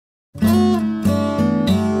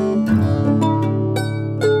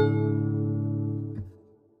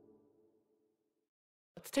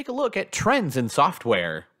Let's take a look at trends in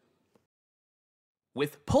software.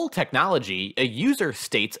 With pull technology, a user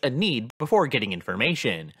states a need before getting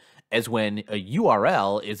information, as when a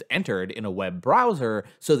URL is entered in a web browser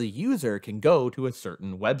so the user can go to a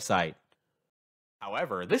certain website.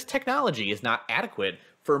 However, this technology is not adequate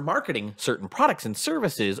for marketing certain products and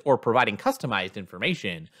services or providing customized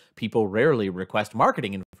information. People rarely request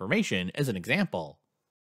marketing information as an example.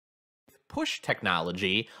 Push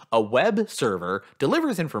technology, a web server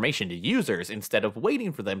delivers information to users instead of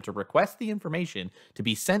waiting for them to request the information to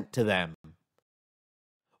be sent to them.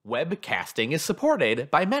 Webcasting is supported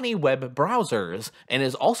by many web browsers and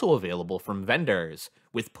is also available from vendors.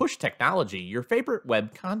 With push technology, your favorite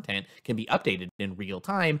web content can be updated in real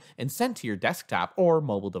time and sent to your desktop or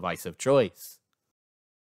mobile device of choice.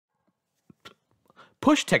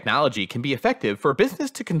 Push technology can be effective for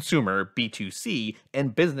business-to-consumer (B2C)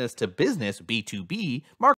 and business-to-business (B2B)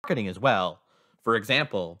 marketing as well. For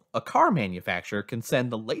example, a car manufacturer can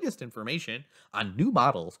send the latest information on new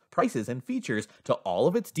models, prices, and features to all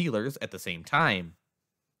of its dealers at the same time.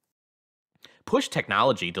 Push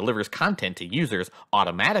technology delivers content to users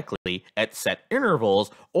automatically at set intervals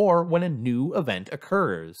or when a new event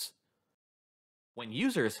occurs. When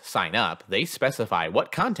users sign up, they specify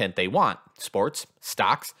what content they want, sports,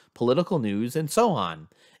 stocks, political news, and so on,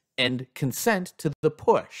 and consent to the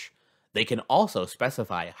push. They can also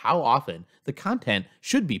specify how often the content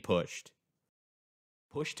should be pushed.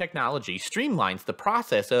 Push technology streamlines the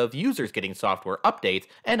process of users getting software updates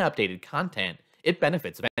and updated content. It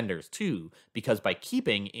benefits vendors too, because by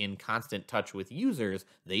keeping in constant touch with users,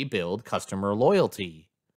 they build customer loyalty.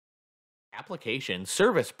 Application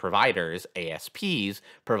service providers, ASPs,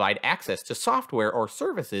 provide access to software or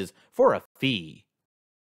services for a fee.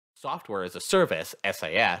 Software as a service,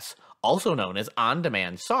 SaaS, also known as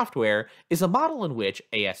on-demand software, is a model in which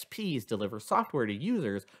ASPs deliver software to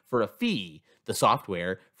users for a fee, the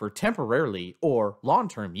software for temporarily or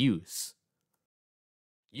long-term use.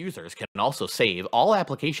 Users can also save all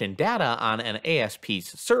application data on an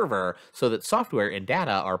ASP's server so that software and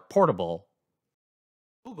data are portable.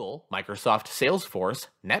 Google, Microsoft, Salesforce,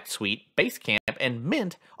 NetSuite, Basecamp, and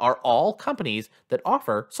Mint are all companies that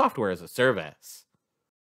offer software as a service.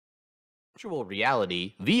 Virtual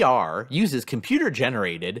reality, VR, uses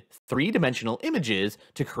computer-generated, three-dimensional images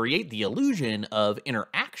to create the illusion of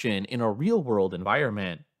interaction in a real-world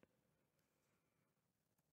environment.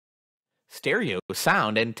 Stereo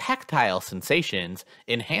sound and tactile sensations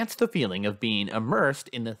enhance the feeling of being immersed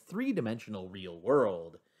in the three-dimensional real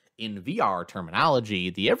world. In VR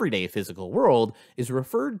terminology, the everyday physical world is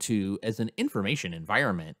referred to as an information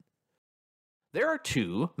environment. There are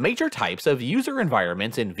two major types of user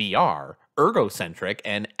environments in VR, ergocentric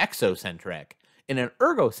and exocentric. In an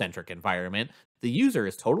ergocentric environment, the user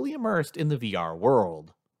is totally immersed in the VR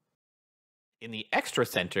world. In the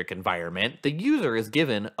extracentric environment, the user is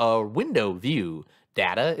given a window view.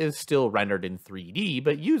 Data is still rendered in 3D,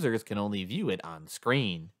 but users can only view it on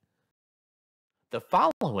screen. The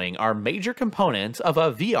following are major components of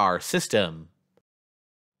a VR system.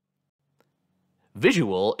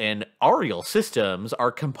 Visual and aural systems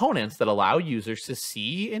are components that allow users to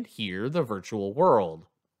see and hear the virtual world.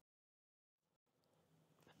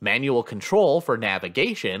 Manual control for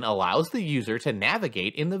navigation allows the user to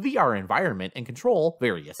navigate in the VR environment and control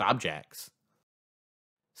various objects.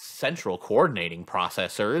 Central coordinating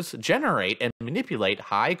processors generate and manipulate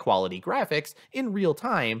high-quality graphics in real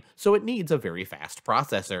time, so it needs a very fast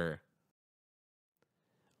processor.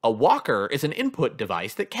 A walker is an input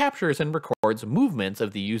device that captures and records movements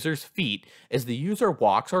of the user's feet as the user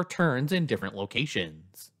walks or turns in different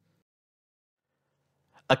locations.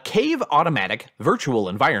 A cave automatic virtual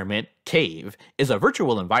environment, cave, is a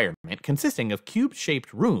virtual environment consisting of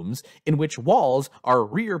cube-shaped rooms in which walls are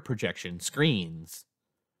rear projection screens.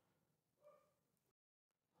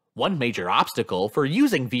 One major obstacle for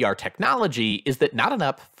using VR technology is that not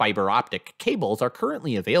enough fiber optic cables are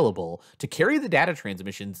currently available to carry the data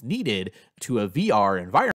transmissions needed to a VR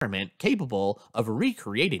environment capable of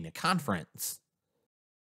recreating a conference.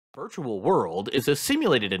 Virtual world is a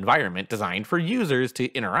simulated environment designed for users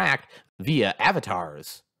to interact via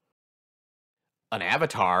avatars. An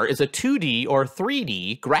avatar is a 2D or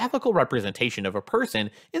 3D graphical representation of a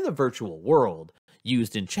person in the virtual world,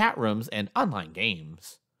 used in chat rooms and online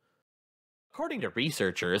games. According to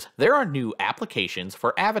researchers, there are new applications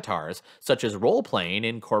for avatars, such as role-playing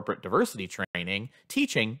in corporate diversity training,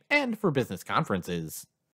 teaching, and for business conferences.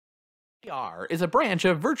 VR is a branch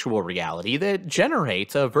of virtual reality that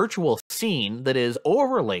generates a virtual scene that is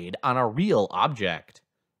overlaid on a real object.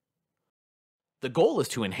 The goal is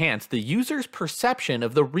to enhance the user's perception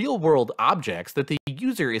of the real-world objects that the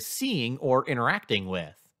user is seeing or interacting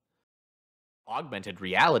with. Augmented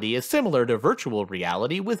reality is similar to virtual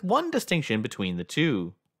reality with one distinction between the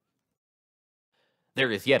two. There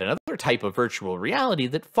is yet another type of virtual reality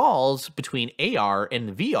that falls between AR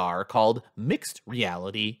and VR called mixed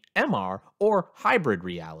reality, MR, or hybrid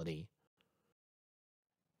reality.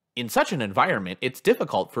 In such an environment, it's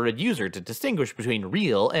difficult for a user to distinguish between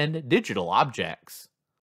real and digital objects.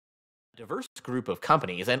 A diverse group of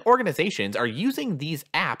companies and organizations are using these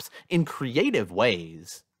apps in creative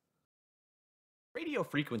ways. Radio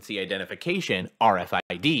frequency identification,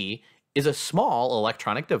 RFID, is a small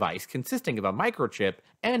electronic device consisting of a microchip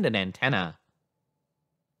and an antenna.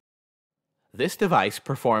 This device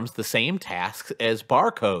performs the same tasks as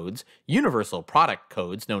barcodes, universal product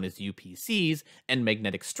codes known as UPCs, and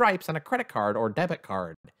magnetic stripes on a credit card or debit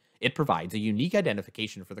card. It provides a unique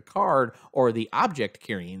identification for the card or the object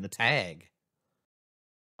carrying the tag.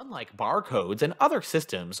 Unlike barcodes and other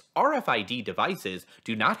systems, RFID devices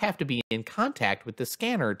do not have to be in contact with the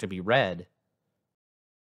scanner to be read.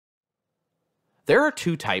 There are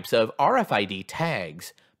two types of RFID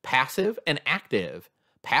tags, passive and active.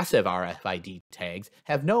 Passive RFID tags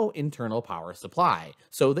have no internal power supply,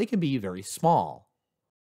 so they can be very small.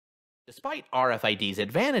 Despite RFID's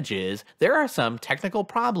advantages, there are some technical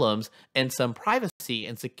problems and some privacy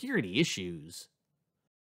and security issues.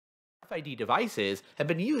 RFID devices have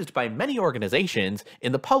been used by many organizations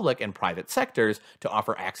in the public and private sectors to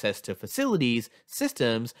offer access to facilities,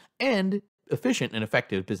 systems, and efficient and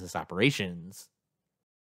effective business operations.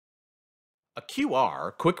 A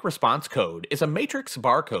QR, quick response code, is a matrix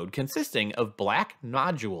barcode consisting of black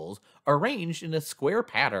nodules arranged in a square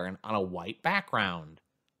pattern on a white background.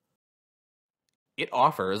 It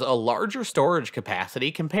offers a larger storage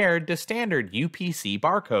capacity compared to standard UPC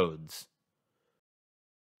barcodes.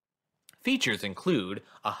 Features include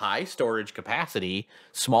a high storage capacity,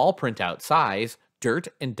 small printout size, dirt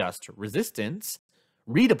and dust resistance,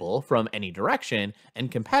 readable from any direction,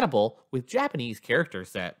 and compatible with Japanese character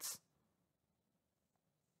sets.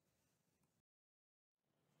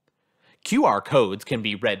 QR codes can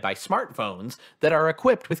be read by smartphones that are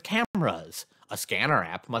equipped with cameras. A scanner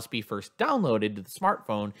app must be first downloaded to the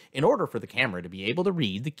smartphone in order for the camera to be able to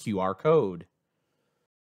read the QR code.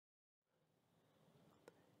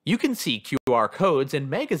 You can see QR codes in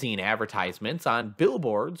magazine advertisements on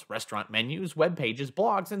billboards, restaurant menus, web pages,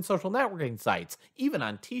 blogs, and social networking sites, even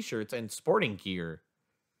on t-shirts and sporting gear.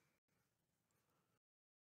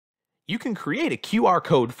 You can create a QR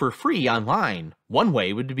code for free online. One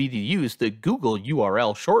way would be to use the Google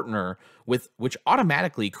URL shortener, which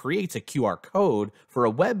automatically creates a QR code for a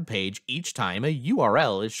web page each time a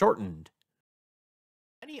URL is shortened.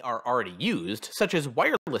 Many are already used, such as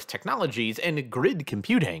wireless technologies and grid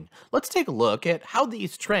computing. Let's take a look at how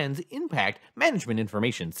these trends impact management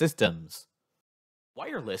information systems.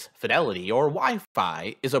 Wireless Fidelity, or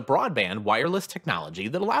Wi-Fi, is a broadband wireless technology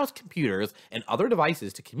that allows computers and other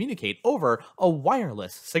devices to communicate over a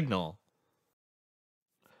wireless signal.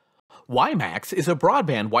 WiMAX is a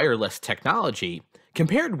broadband wireless technology.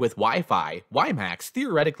 Compared with Wi-Fi, WiMAX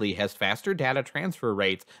theoretically has faster data transfer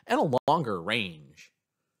rates and a longer range.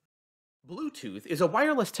 Bluetooth is a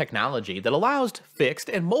wireless technology that allows fixed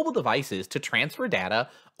and mobile devices to transfer data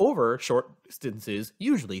over short distances,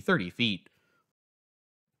 usually 30 feet.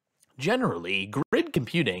 Generally, grid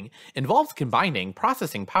computing involves combining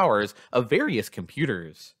processing powers of various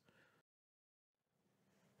computers.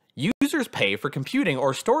 Users pay for computing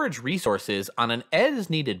or storage resources on an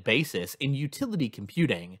as-needed basis in utility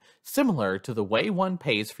computing, similar to the way one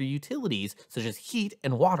pays for utilities such as heat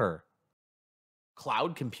and water.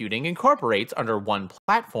 Cloud computing incorporates under one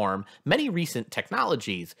platform many recent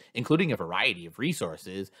technologies, including a variety of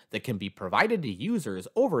resources that can be provided to users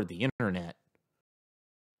over the internet.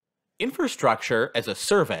 Infrastructure as a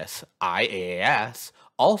Service, IaaS,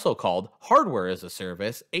 also called Hardware as a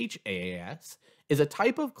Service, HaaS, is a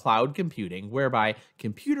type of cloud computing whereby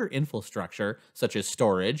computer infrastructure such as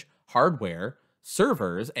storage, hardware,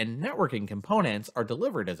 servers, and networking components are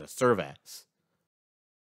delivered as a service.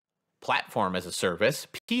 Platform as a Service,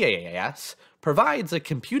 PaaS, provides a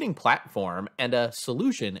computing platform and a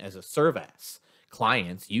solution as a service.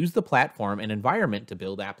 Clients use the platform and environment to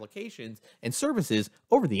build applications and services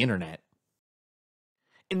over the internet.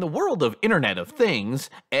 In the world of Internet of Things,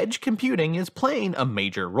 edge computing is playing a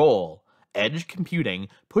major role. Edge computing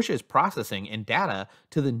pushes processing and data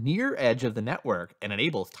to the near edge of the network and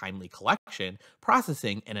enables timely collection,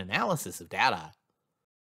 processing, and analysis of data.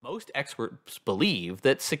 Most experts believe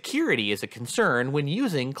that security is a concern when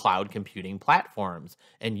using cloud computing platforms,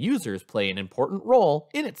 and users play an important role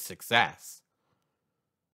in its success.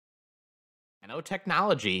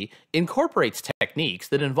 Nanotechnology incorporates techniques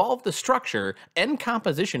that involve the structure and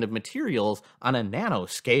composition of materials on a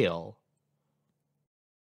nanoscale.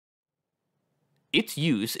 Its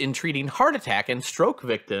use in treating heart attack and stroke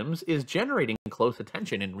victims is generating close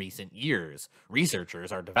attention in recent years.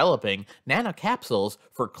 Researchers are developing nanocapsules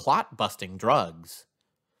for clot busting drugs.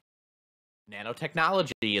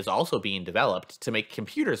 Nanotechnology is also being developed to make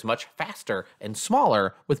computers much faster and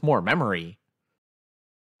smaller with more memory.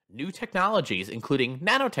 New technologies, including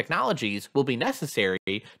nanotechnologies, will be necessary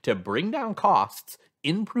to bring down costs,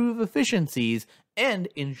 improve efficiencies, and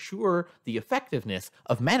ensure the effectiveness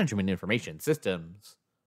of management information systems.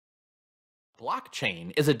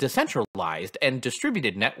 Blockchain is a decentralized and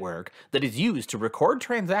distributed network that is used to record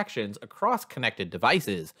transactions across connected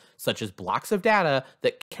devices, such as blocks of data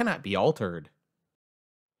that cannot be altered.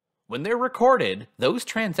 When they're recorded, those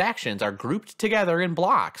transactions are grouped together in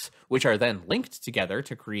blocks, which are then linked together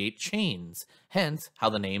to create chains, hence how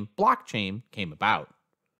the name blockchain came about.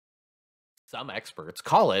 Some experts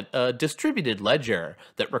call it a distributed ledger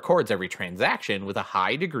that records every transaction with a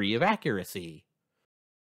high degree of accuracy.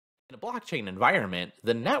 In a blockchain environment,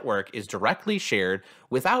 the network is directly shared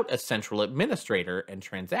without a central administrator, and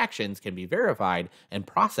transactions can be verified and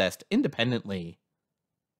processed independently.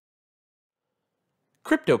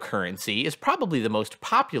 Cryptocurrency is probably the most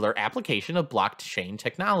popular application of blockchain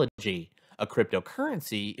technology. A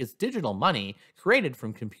cryptocurrency is digital money created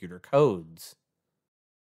from computer codes.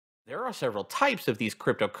 There are several types of these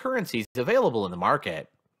cryptocurrencies available in the market.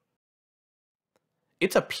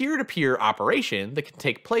 It's a peer-to-peer operation that can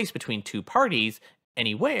take place between two parties,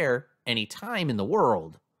 anywhere, anytime in the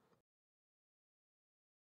world.